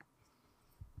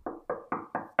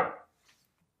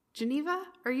Geneva,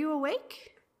 are you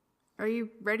awake? Are you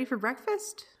ready for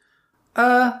breakfast?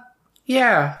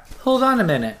 Yeah. Hold on a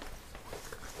minute.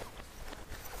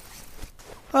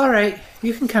 All right,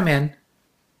 you can come in.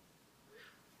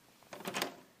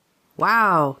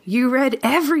 Wow, you read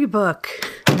every book.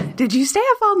 Did you stay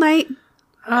up all night?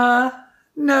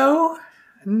 No,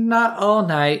 not all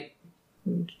night.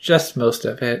 Just most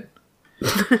of it.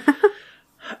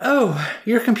 Oh,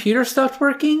 your computer stopped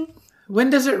working? When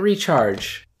does it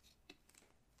recharge?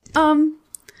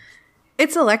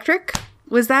 It's electric.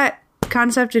 Was that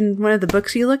concept in one of the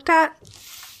books you looked at?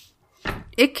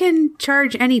 It can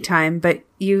charge anytime, but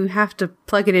you have to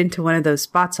plug it into one of those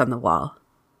spots on the wall.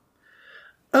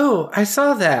 Oh, I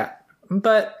saw that.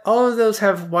 But all of those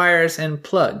have wires and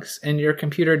plugs, and your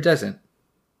computer doesn't.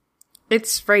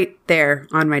 It's right there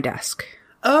on my desk.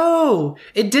 Oh,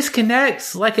 it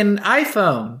disconnects like an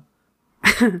iPhone.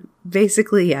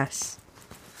 Basically, yes.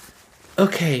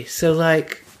 Okay, so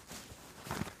like...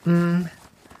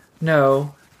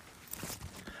 no.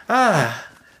 Ah,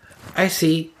 I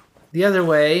see. The other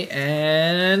way,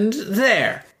 and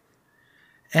there.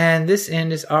 And this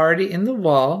end is already in the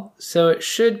wall, so it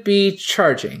should be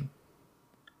charging.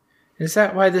 Is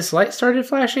that why this light started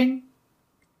flashing?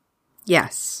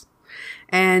 Yes.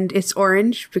 And it's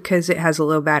orange because it has a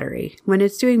low battery. When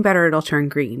it's doing better, it'll turn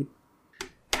green.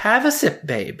 Have a sip,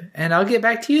 babe, and I'll get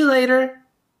back to you later.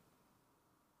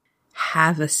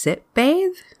 Have a sip,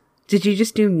 babe? Did you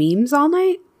just do memes all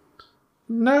night?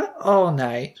 Not all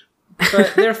night,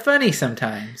 but they're funny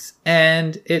sometimes,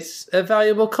 and it's a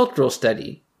valuable cultural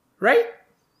study, right?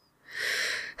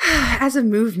 As a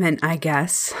movement, I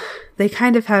guess. They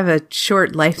kind of have a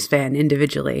short lifespan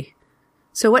individually.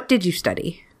 So what did you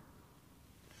study?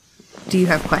 Do you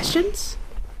have questions?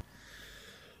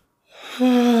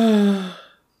 I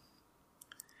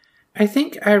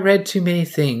think I read too many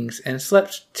things and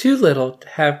slept too little to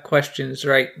have questions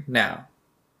right now.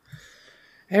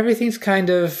 Everything's kind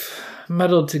of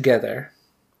muddled together.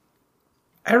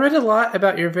 I read a lot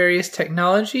about your various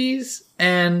technologies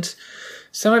and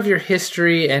some of your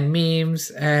history and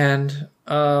memes, and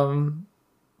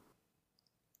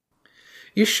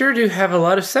you sure do have a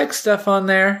lot of sex stuff on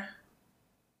there.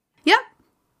 Yep.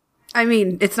 I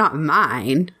mean, it's not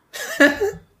mine.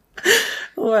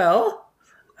 Well,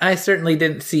 I certainly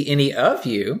didn't see any of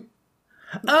you.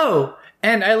 Oh,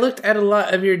 and I looked at a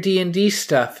lot of your D&D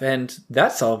stuff, and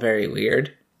that's all very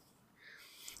weird.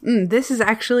 This is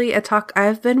actually a talk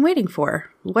I've been waiting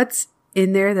for. What's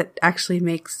in there that actually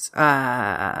makes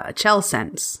Chell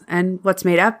sense? And what's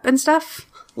made up and stuff?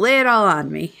 Lay it all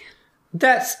on me.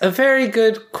 That's a very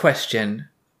good question.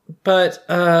 But,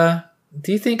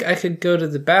 do you think I could go to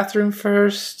the bathroom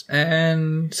first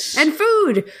and... And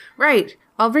food! Right.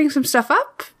 I'll bring some stuff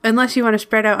up, unless you want to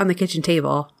spread out on the kitchen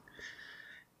table.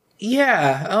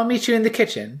 Yeah, I'll meet you in the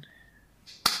kitchen.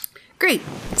 Great.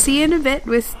 See you in a bit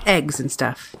with eggs and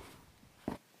stuff.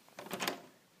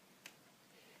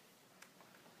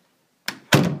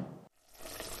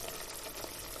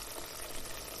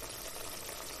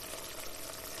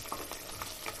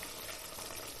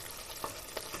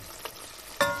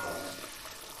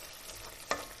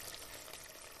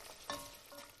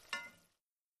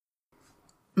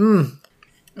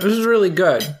 This is really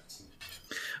good.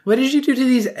 What did you do to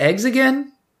these eggs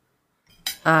again?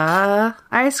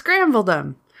 I scrambled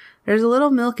them. There's a little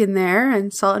milk in there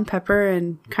and salt and pepper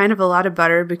and kind of a lot of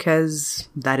butter because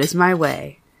that is my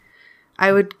way.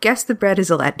 I would guess the bread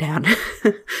is a letdown.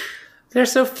 They're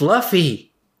so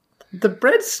fluffy. The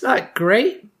bread's not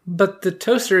great, but the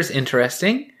toaster is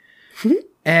interesting.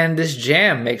 And this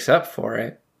jam makes up for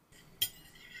it.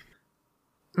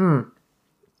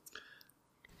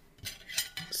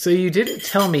 So you didn't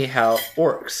tell me how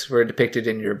orcs were depicted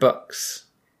in your books.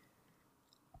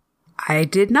 I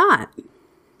did not.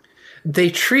 They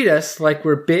treat us like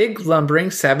we're big, lumbering,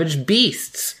 savage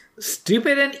beasts.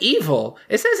 Stupid and evil.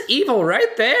 It says evil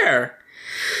right there.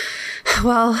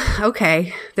 Well,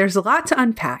 okay. There's a lot to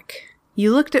unpack.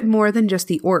 You looked at more than just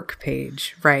the orc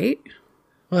page, right?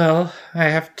 Well, I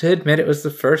have to admit it was the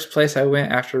first place I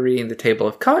went after reading the table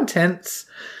of contents.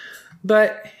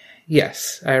 But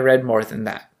yes, I read more than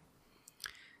that.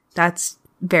 That's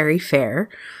very fair.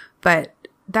 But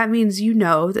that means you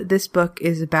know that this book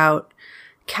is about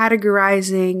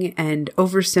categorizing and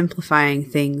oversimplifying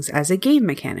things as a game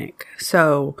mechanic.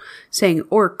 So saying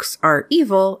orcs are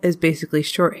evil is basically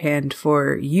shorthand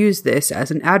for use this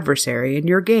as an adversary in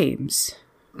your games.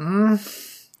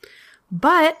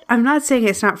 But I'm not saying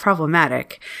it's not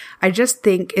problematic. I just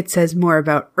think it says more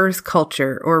about Earth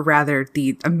culture, or rather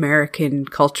the American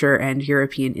culture and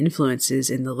European influences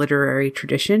in the literary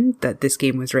tradition that this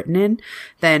game was written in,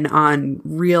 than on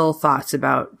real thoughts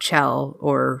about Chell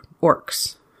or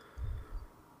orcs.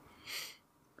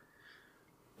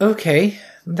 Okay,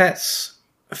 that's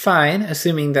fine,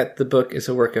 assuming that the book is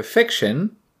a work of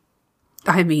fiction.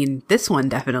 I mean, this one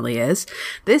definitely is.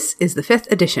 This is the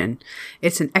 5th edition.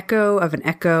 It's an echo of an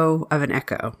echo of an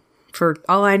echo. For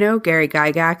all I know, Gary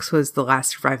Gygax was the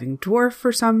last surviving dwarf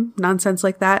or some nonsense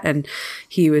like that, and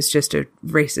he was just a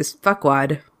racist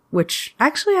fuckwad, which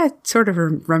actually I sort of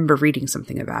remember reading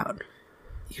something about.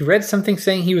 You read something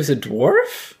saying he was a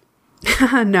dwarf?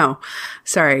 No.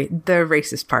 Sorry, the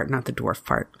racist part, not the dwarf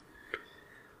part.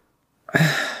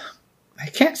 I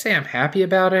can't say I'm happy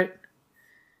about it.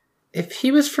 If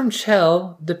he was from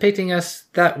Chell, depicting us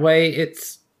that way,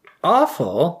 it's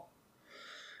awful.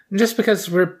 Just because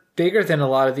we're bigger than a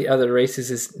lot of the other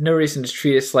races is no reason to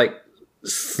treat us like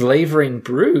slavering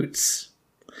brutes.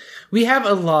 We have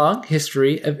a long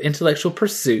history of intellectual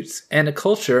pursuits and a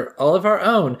culture all of our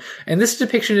own, and this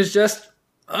depiction is just,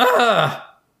 ugh!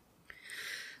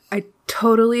 I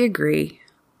totally agree,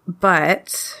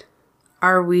 but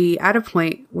are we at a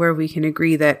point where we can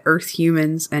agree that Earth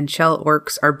humans and Chell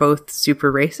orcs are both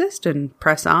super racist and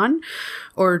press on?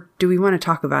 Or do we want to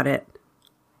talk about it?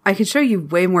 I can show you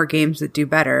way more games that do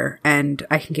better, and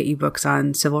I can get you books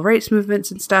on civil rights movements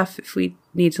and stuff if we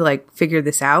need to, figure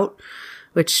this out,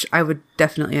 which I would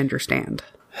definitely understand.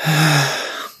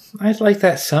 I'd like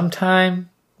that sometime,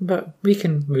 but we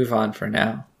can move on for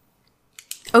now.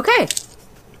 Okay.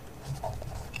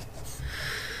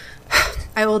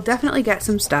 I will definitely get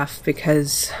some stuff,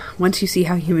 because once you see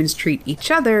how humans treat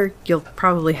each other, you'll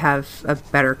probably have a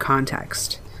better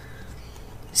context.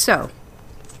 So,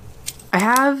 I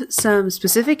have some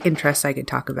specific interests I could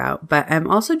talk about, but I'm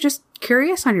also just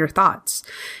curious on your thoughts.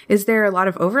 Is there a lot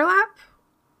of overlap?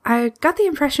 I got the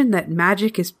impression that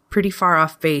magic is pretty far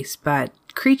off base, but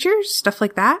creatures, stuff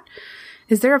like that?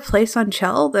 Is there a place on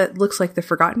Chell that looks like the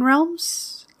Forgotten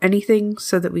Realms? Anything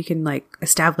so that we can,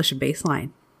 establish a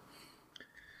baseline?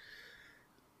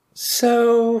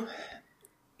 So,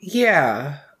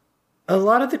 yeah, a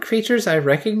lot of the creatures I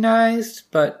recognized,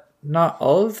 but not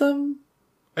all of them.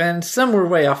 And some were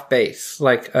way off base,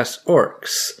 like us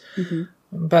orcs. Mm-hmm.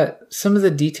 But some of the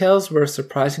details were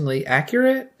surprisingly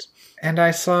accurate. And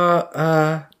I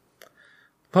saw,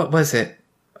 what was it?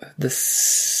 The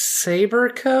Saber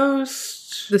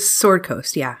Coast? The Sword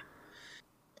Coast, yeah.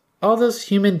 All those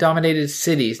human-dominated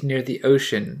cities near the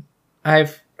ocean.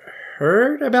 I've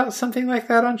heard about something like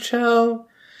that on Chell.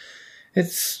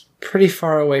 It's pretty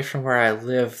far away from where I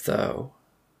live, though.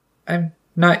 I'm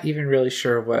not even really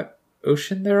sure what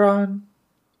ocean they're on.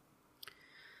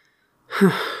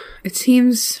 It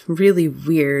seems really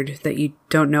weird that you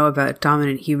don't know about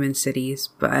dominant human cities,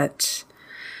 but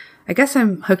I guess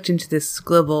I'm hooked into this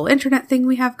global internet thing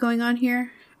we have going on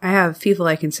here. I have people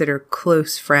I consider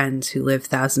close friends who live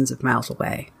thousands of miles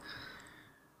away.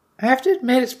 I have to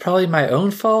admit it's probably my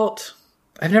own fault.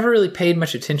 I've never really paid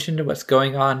much attention to what's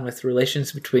going on with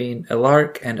relations between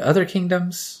Elark and other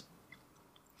kingdoms.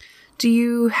 Do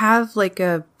you have,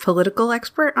 a political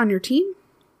expert on your team?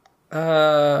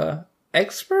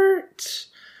 Expert?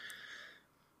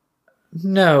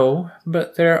 No,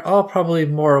 but they're all probably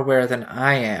more aware than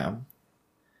I am.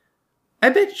 I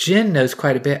bet Jen knows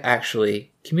quite a bit,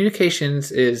 actually.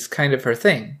 Communications is kind of her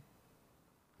thing.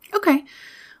 Okay.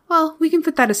 Well, we can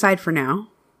put that aside for now.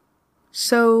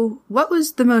 So, what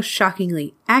was the most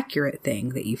shockingly accurate thing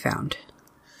that you found?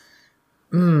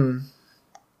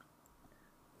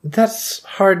 That's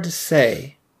hard to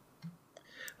say.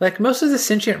 Most of the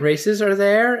sentient races are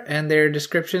there, and their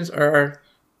descriptions are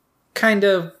kind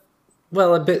of,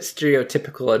 a bit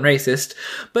stereotypical and racist,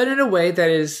 but in a way that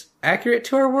is accurate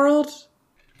to our world.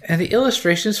 And the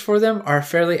illustrations for them are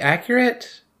fairly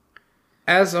accurate,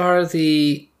 as are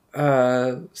the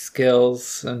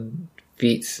skills and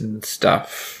feats and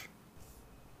stuff.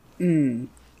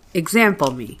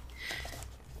 Example me.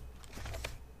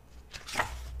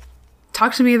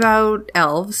 Talk to me about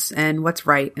elves and what's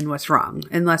right and what's wrong,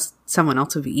 unless someone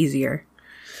else would be easier.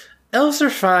 Elves are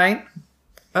fine.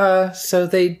 So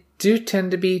they do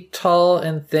tend to be tall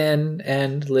and thin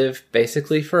and live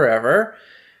basically forever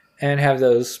and have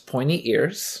those pointy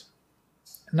ears.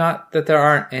 Not that there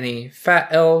aren't any fat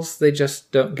elves, they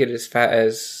just don't get as fat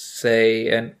as, say,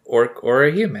 an orc or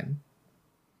a human.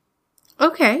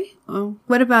 Okay. Well,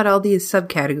 what about all these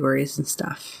subcategories and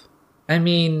stuff? I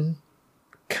mean,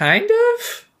 kind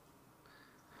of?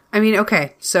 I mean,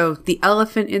 okay, so the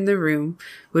elephant in the room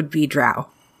would be Drow.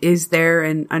 Is there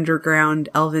an underground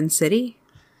elven city?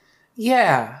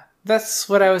 Yeah, that's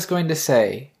what I was going to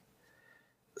say.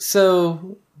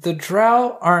 So, the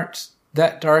Drow aren't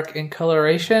that dark in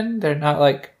coloration. They're not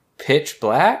like pitch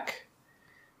black.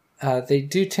 They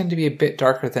do tend to be a bit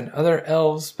darker than other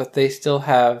elves, but they still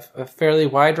have a fairly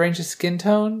wide range of skin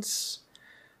tones.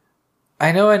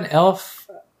 I know an elf,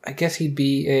 I guess he'd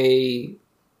be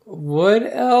a wood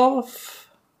elf.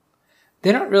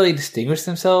 They don't really distinguish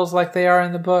themselves like they are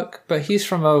in the book, but he's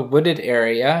from a wooded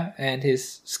area, and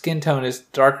his skin tone is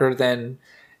darker than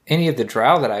any of the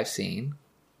Drow that I've seen.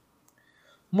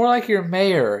 More like your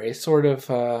mayor, a sort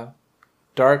of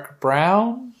dark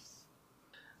brown.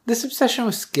 This obsession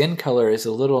with skin color is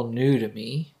a little new to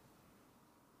me.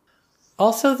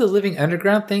 Also, the living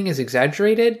underground thing is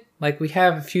exaggerated. Like, we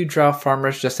have a few Drow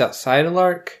farmers just outside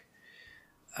Alark.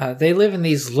 They live in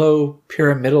these low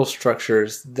pyramidal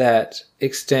structures that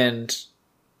extend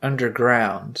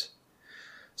underground.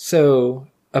 So,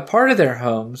 a part of their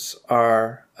homes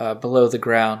are below the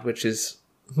ground, which is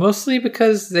mostly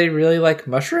because they really like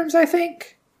mushrooms, I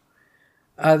think.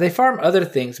 They farm other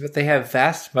things, but they have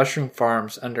vast mushroom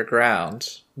farms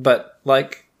underground, but,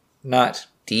 like, not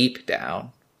deep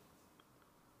down.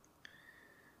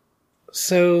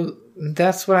 So,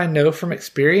 that's what I know from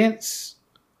experience.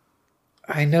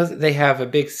 I know that they have a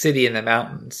big city in the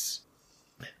mountains.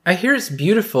 I hear it's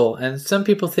beautiful, and some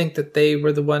people think that they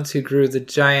were the ones who grew the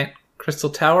giant crystal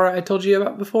tower I told you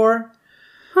about before.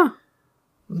 Huh.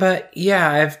 But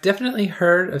yeah, I've definitely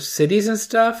heard of cities and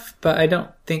stuff, but I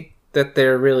don't think that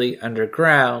they're really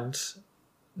underground.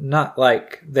 Not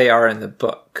like they are in the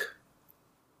book.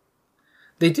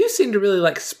 They do seem to really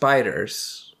like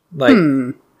spiders. Like,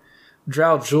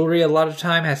 Drow jewelry a lot of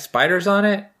time has spiders on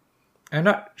it. I'm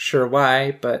not sure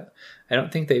why, but I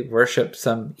don't think they worship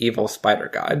some evil spider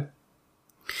god.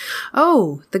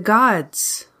 Oh, the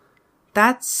gods.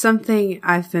 That's something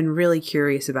I've been really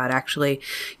curious about, actually.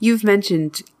 You've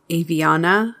mentioned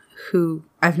Aviana, who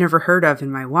I've never heard of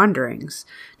in my wanderings.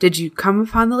 Did you come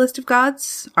upon the list of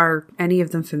gods? Are any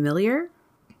of them familiar?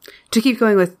 To keep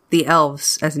going with the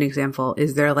elves as an example,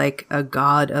 is there like a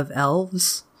god of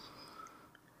elves?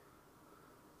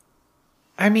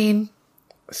 I mean,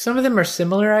 some of them are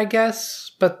similar, I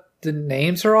guess, but the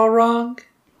names are all wrong.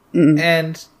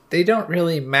 And they don't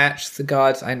really match the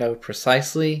gods I know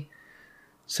precisely.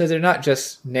 So they're not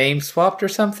just name swapped or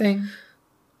something.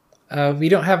 We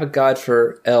don't have a god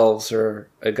for elves or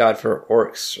a god for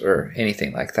orcs or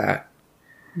anything like that.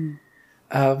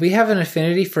 We have an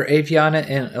affinity for Aviana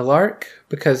and Alark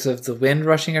because of the wind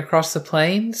rushing across the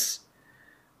plains.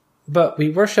 But we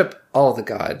worship all the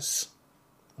gods.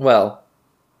 Well,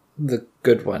 the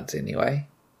good ones anyway.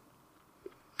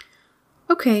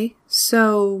 Okay,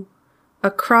 so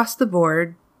across the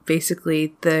board,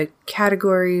 basically, the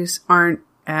categories aren't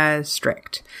as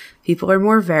strict. People are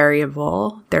more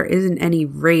variable. There isn't any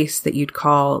race that you'd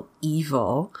call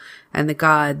evil. And the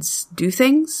gods do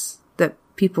things that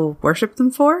people worship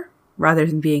them for, rather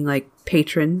than being like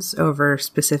patrons over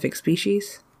specific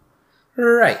species.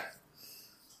 Right.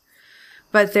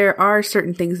 But there are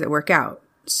certain things that work out.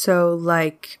 So,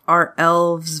 like, are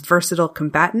elves versatile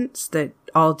combatants that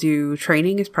all do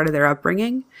training as part of their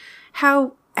upbringing?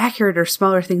 How accurate are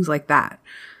smaller things like that?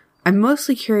 I'm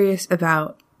mostly curious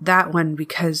about that one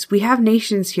because we have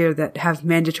nations here that have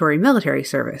mandatory military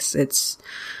service. It's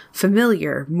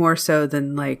familiar more so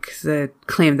than, like, the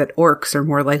claim that orcs are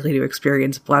more likely to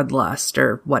experience bloodlust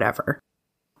or whatever.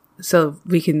 So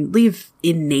we can leave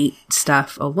innate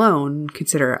stuff alone,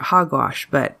 consider it hogwash,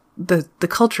 but the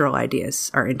cultural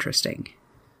ideas are interesting.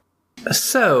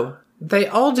 So, they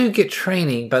all do get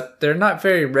training, but they're not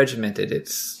very regimented.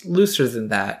 It's looser than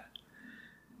that.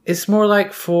 It's more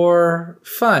like for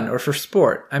fun or for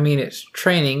sport. I mean, it's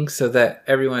training so that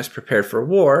everyone is prepared for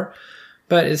war,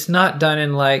 but it's not done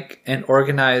in like an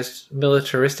organized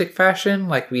militaristic fashion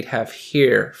like we'd have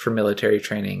here for military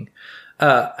training.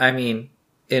 I mean,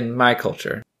 in my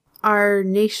culture. Are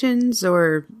nations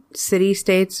or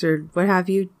city-states or what have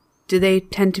you, do they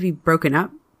tend to be broken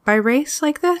up by race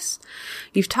like this?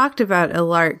 You've talked about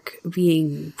Alark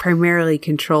being primarily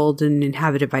controlled and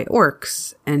inhabited by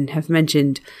orcs, and have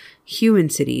mentioned human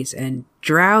cities and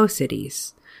drow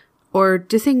cities. Or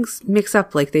do things mix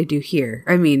up like they do here?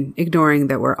 I mean, ignoring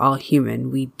that we're all human,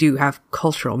 we do have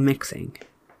cultural mixing.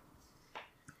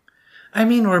 I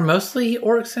mean, we're mostly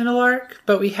orcs in Alark,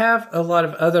 but we have a lot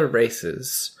of other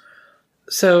races.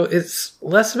 So it's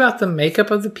less about the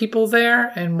makeup of the people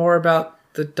there and more about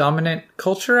the dominant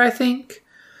culture, I think.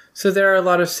 So there are a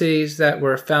lot of cities that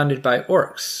were founded by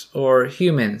orcs or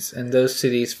humans, and those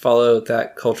cities follow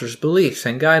that culture's beliefs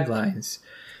and guidelines.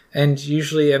 And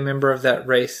usually a member of that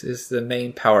race is the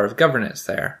main power of governance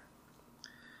there.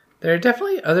 There are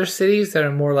definitely other cities that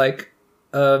are more like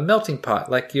a melting pot,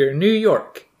 like your New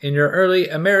York in your early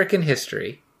American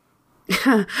history.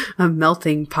 A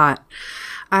melting pot.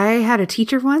 I had a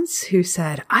teacher once who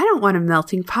said, I don't want a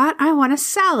melting pot, I want a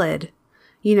salad.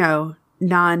 You know,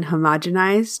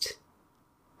 non-homogenized.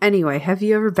 Anyway, have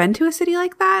you ever been to a city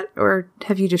like that, or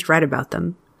have you just read about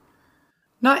them?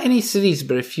 Not any cities,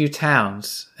 but a few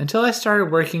towns. Until I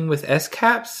started working with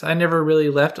SCAPs, I never really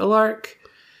left Alark,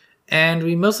 and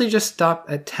we mostly just stopped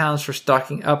at towns for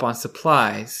stocking up on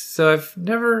supplies, so I've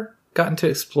never gotten to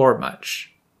explore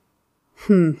much.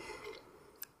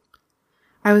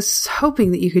 I was hoping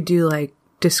that you could do, like,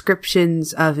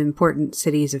 descriptions of important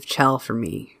cities of Chell for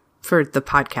me, for the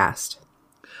podcast.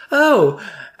 Oh,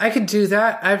 I could do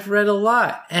that. I've read a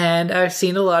lot, and I've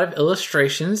seen a lot of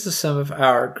illustrations of some of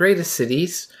our greatest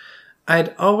cities.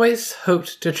 I'd always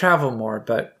hoped to travel more,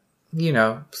 but, you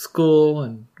know, school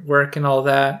and work and all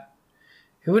that.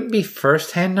 It wouldn't be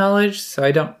first-hand knowledge, so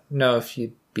I don't know if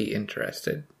you'd be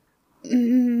interested.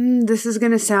 This is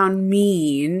going to sound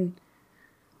mean.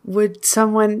 Would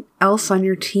someone else on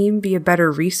your team be a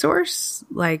better resource?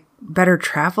 Like, better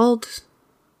traveled?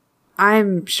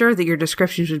 I'm sure that your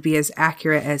descriptions would be as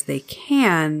accurate as they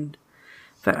can,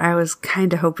 but I was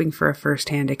kind of hoping for a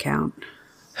first-hand account.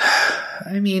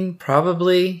 I mean,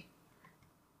 probably.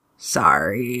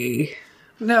 Sorry.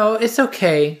 No, it's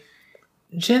okay.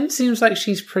 Jen seems like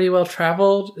she's pretty well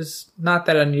traveled. It's not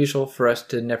that unusual for us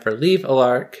to never leave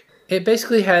Alark. It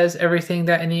basically has everything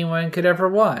that anyone could ever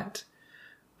want.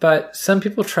 But some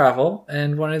people travel,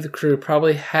 and one of the crew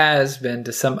probably has been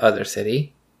to some other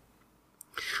city.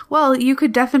 Well, you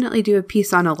could definitely do a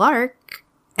piece on Alark,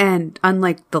 and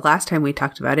unlike the last time we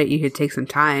talked about it, you could take some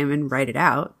time and write it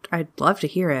out. I'd love to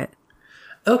hear it.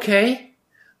 Okay,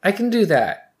 I can do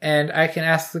that, and I can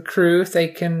ask the crew if they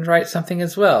can write something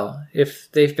as well, if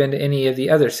they've been to any of the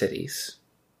other cities.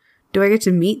 Do I get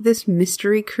to meet this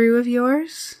mystery crew of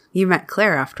yours? You met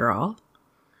Claire, after all.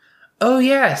 Oh,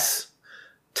 yes.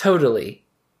 Totally.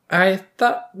 I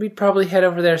thought we'd probably head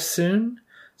over there soon,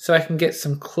 so I can get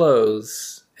some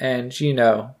clothes and, you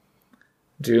know,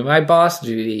 do my boss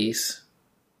duties.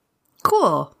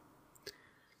 Cool.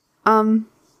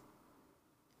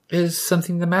 Is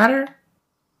something the matter?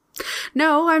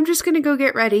 No, I'm just gonna go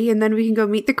get ready and then we can go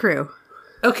meet the crew.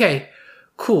 Okay,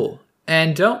 cool.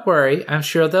 And don't worry, I'm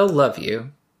sure they'll love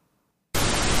you.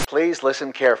 Please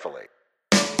listen carefully.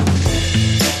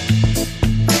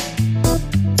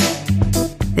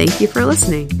 Thank you for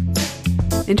listening.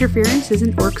 Interference is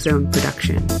an Orc Zone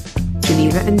production.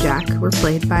 Geneva and Jack were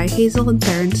played by Hazel and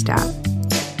Theron Stapp.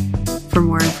 For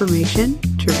more information,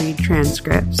 to read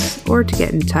transcripts, or to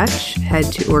get in touch, head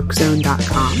to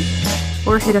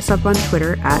orczone.com or hit us up on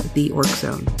Twitter at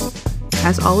 @TheOrcZone.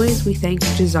 As always, we thank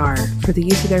Jazar for the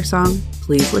use of their song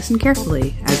Please Listen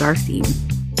Carefully as our theme.